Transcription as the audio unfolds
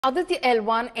Aditya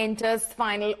L1 enters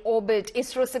final orbit.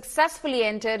 ISRO successfully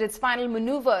entered its final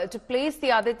maneuver to place the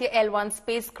Aditya L1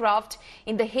 spacecraft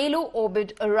in the halo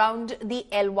orbit around the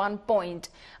L1 point.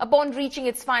 Upon reaching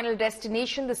its final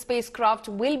destination, the spacecraft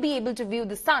will be able to view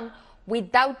the sun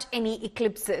without any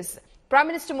eclipses. Prime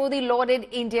Minister Modi lauded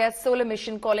India's solar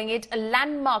mission, calling it a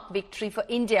landmark victory for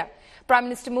India. Prime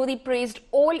Minister Modi praised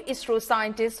all ISRO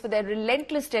scientists for their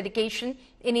relentless dedication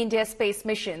in India's space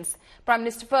missions. Prime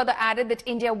Minister further added that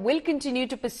India will continue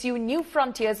to pursue new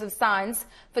frontiers of science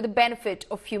for the benefit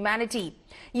of humanity.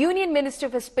 Union Minister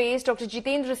for Space Dr.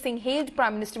 Jitendra Singh hailed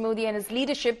Prime Minister Modi and his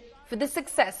leadership for the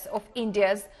success of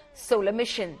India's solar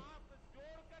mission.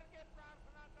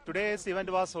 Today's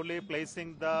event was only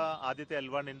placing the Aditya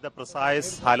L1 in the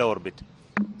precise halo orbit.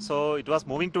 So it was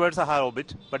moving towards a halo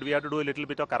orbit, but we had to do a little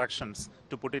bit of corrections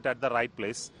to put it at the right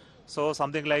place. So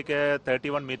something like a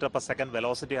 31 meter per second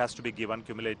velocity has to be given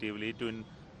cumulatively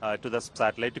to the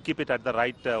satellite to keep it at the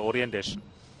right orientation.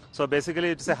 So basically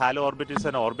it's a halo orbit. It's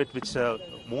an orbit which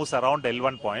moves around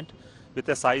L1 point with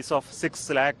a size of 6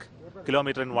 lakh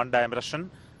kilometres in one dimension,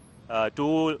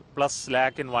 2 plus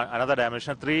lakh in another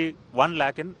dimension, 1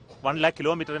 lakh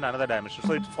kilometres in another dimension.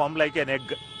 So it formed like an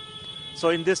egg. So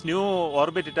in this new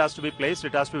orbit it has to be placed,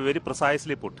 it has to be very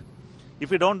precisely put. If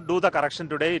we don't do the correction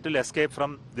today, it will escape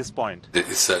from this point.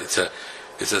 It's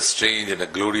a strange and a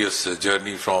glorious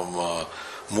journey from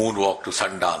moonwalk to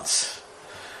Sundance,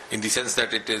 in the sense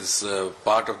that it is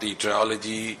part of the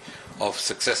trilogy of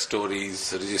success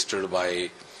stories registered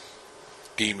by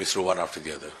Team ISRO one after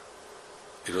the other.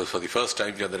 It was for the first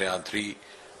time Chandrayaan 3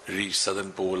 reached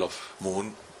southern pole of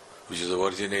moon, which is a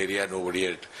virgin area. Nobody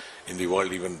had in the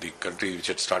world, even the country which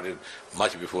had started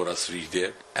much before us, reached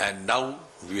there. And now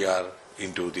we are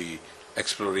into the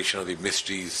exploration of the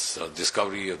mysteries,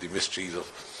 discovery of the mysteries of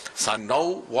sun.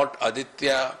 Now what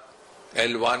Aditya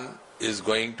L1 is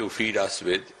going to feed us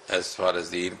with, as far as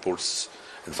the inputs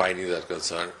and findings are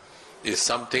concerned, is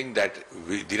something that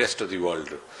the rest of the world,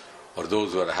 or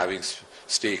those who are having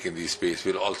stake in the space,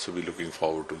 will also be looking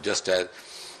forward to, just as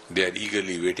they are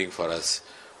eagerly waiting for us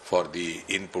for the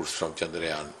inputs from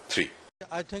Chandrayaan 3.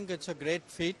 I think it's a great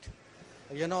feat.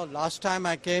 You know, last time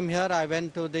I came here, I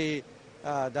went to the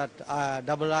that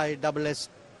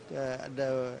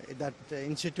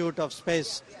Institute of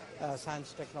Space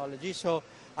Science Technology. So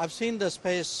I've seen the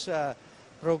space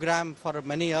program for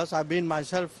many years. I've been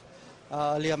myself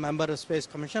earlier member of Space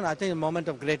Commission. I think a moment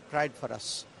of great pride for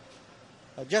us,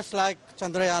 just like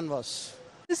Chandrayaan was.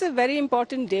 This is a very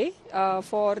important day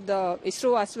for the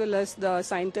ISRO as well as the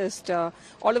scientists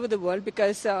all over the world,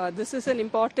 because this is an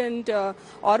important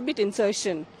orbit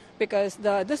insertion, because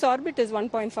this orbit is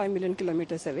 1.5 million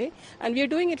kilometers away and we are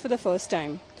doing it for the first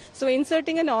time. So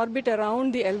inserting an orbit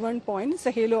around the L1 point is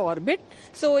a halo orbit.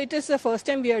 So it is the first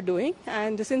time we are doing,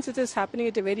 and since it is happening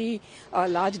at a very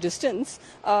large distance,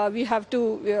 we have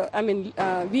to,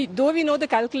 though we know the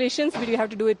calculations, we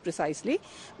have to do it precisely.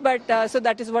 But so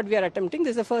that is what we are attempting.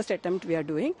 This is the first attempt we are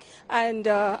doing. And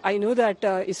I know that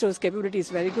ISRO's capability is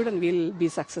very good and we'll be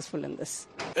successful in this.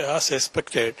 As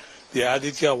expected, the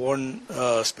Aditya 1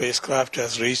 spacecraft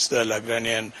has reached the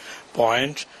Lagrangian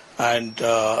point, and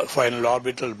final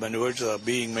orbital maneuvers are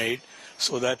being made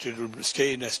so that it will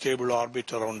stay in a stable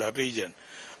orbit around the region.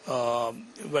 The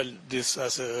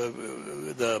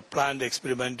planned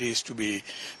experiment is to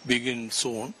begin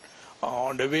soon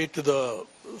on the way to the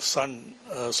sun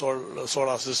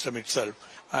solar system itself,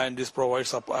 and this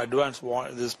provides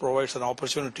an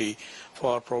opportunity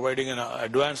for providing an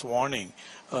advance warning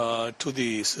to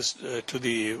the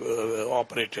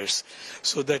operators.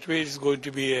 So that way it's going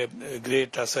to be a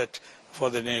great asset for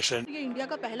the nation. ये India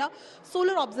का पहला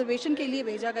solar observation के लिए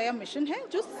भेजा गया mission है,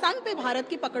 जो सन पे भारत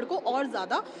की पकड़ को और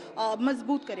ज्यादा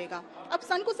मजबूत करेगा. अब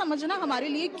सन को समझना हमारे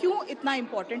लिए क्यों इतना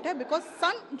इम्पोर्टेंट है, बिकॉज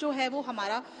सन जो है वो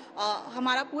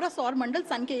हमारा पूरा सौर मंडल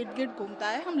सन के इर्द गिर्द घूमता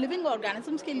है. हम लिविंग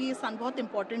ऑर्गेनिजम्स के लिए सन बहुत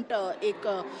इम्पोर्टेंट एक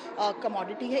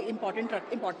कमोडिटी है,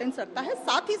 इम्पोर्टेंस रखता है.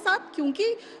 साथ ही साथ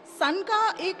क्योंकि सन का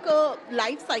एक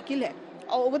लाइफ साइकिल है,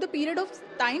 over the period of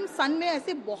time सन में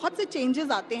ऐसे बहुत से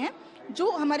चेंजेस आते हैं जो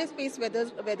हमारे स्पेस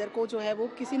वेदर को जो है वो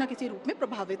किसी ना किसी रूप में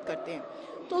प्रभावित करते हैं.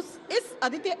 तो इस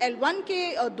आदित्य L1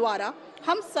 के द्वारा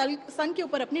हम सन के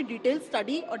ऊपर अपनी डिटेल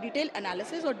स्टडी और डिटेल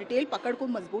एनालिसिस और डिटेल पकड़ को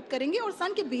मजबूत करेंगे और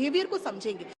सन के बिहेवियर को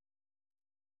समझेंगे.